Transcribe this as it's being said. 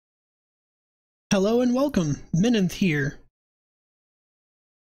Hello and welcome, Minanth here.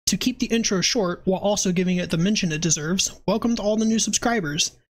 To keep the intro short while also giving it the mention it deserves, welcome to all the new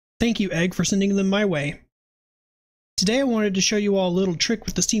subscribers. Thank you, Egg, for sending them my way. Today I wanted to show you all a little trick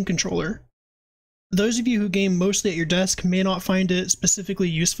with the Steam controller. Those of you who game mostly at your desk may not find it specifically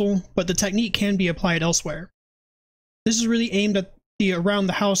useful, but the technique can be applied elsewhere. This is really aimed at the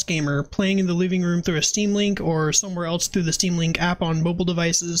around-the-house gamer playing in the living room through a Steam Link or somewhere else through the Steam Link app on mobile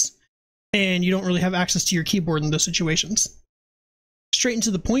devices, and you don't really have access to your keyboard in those situations. Straight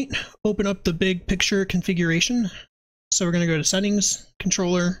into the point, open up the big picture configuration. So we're going to go to Settings,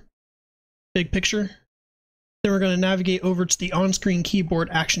 Controller, Big Picture. Then we're going to navigate over to the on-screen keyboard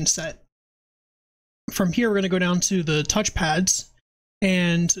action set. From here, we're going to go down to the touchpads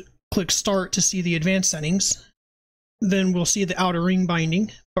and click Start to see the advanced settings. Then we'll see the outer ring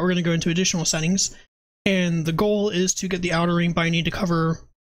binding, but we're going to go into additional settings. And the goal is to get the outer ring binding to cover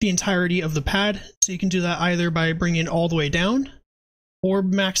the entirety of the pad, so you can do that either by bringing it all the way down or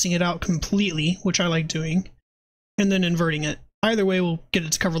maxing it out completely, which I like doing, and then inverting it. Either way will get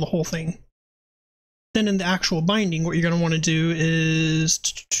it to cover the whole thing. Then in the actual binding, what you're going to want to do is,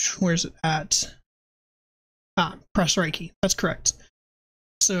 where's it at? Press right key. That's correct.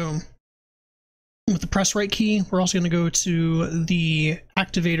 So with the press right key, we're also going to go to the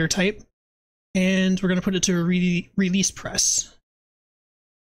activator type, and we're going to put it to a release press.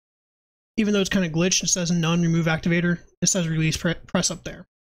 Even though it's kind of glitched, it says none remove activator, it says release press up there.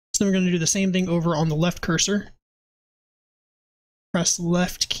 So then we're going to do the same thing over on the left cursor. Press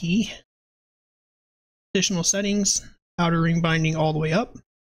left key. Additional settings, outer ring binding all the way up,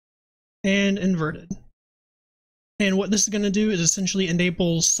 and inverted. And what this is going to do is essentially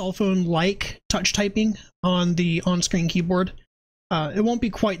enable cell phone-like touch typing on the on-screen keyboard. It won't be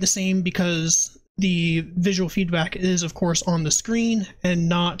quite the same because the visual feedback is, of course, on the screen and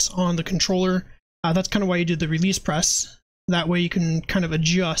not on the controller. That's kind of why you do the release press. That way you can kind of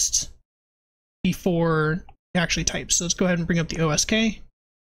adjust before you actually type. So let's go ahead and bring up the OSK.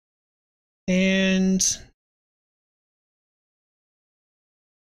 And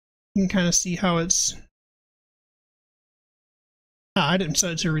you can kind of see how it's... I didn't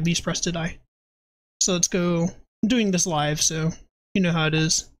set it to release press, did I? So let's go... I'm doing this live, so you know how it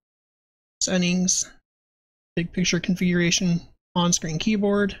is. Settings, big picture configuration, on-screen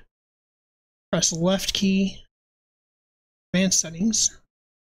keyboard, press left key, advanced settings,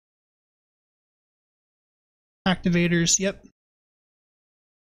 activators, yep,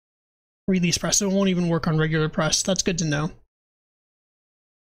 release press, so it won't even work on regular press. That's good to know.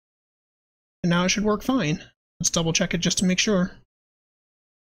 And now it should work fine. Let's double check it just to make sure.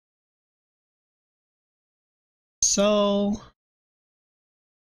 So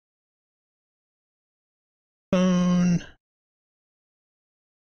phone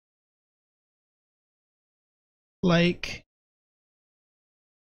like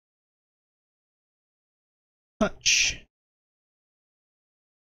touch.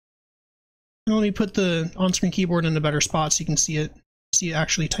 And let me put the on-screen keyboard in a better spot so you can see it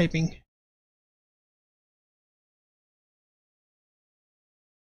actually typing.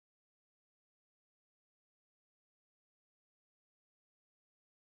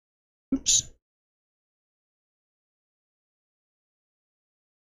 Oops.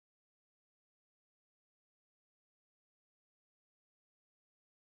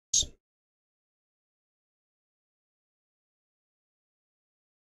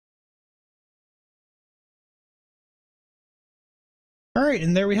 Alright,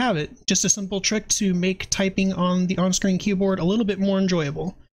 and there we have it. Just a simple trick to make typing on the on-screen keyboard a little bit more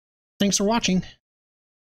enjoyable. Thanks for watching.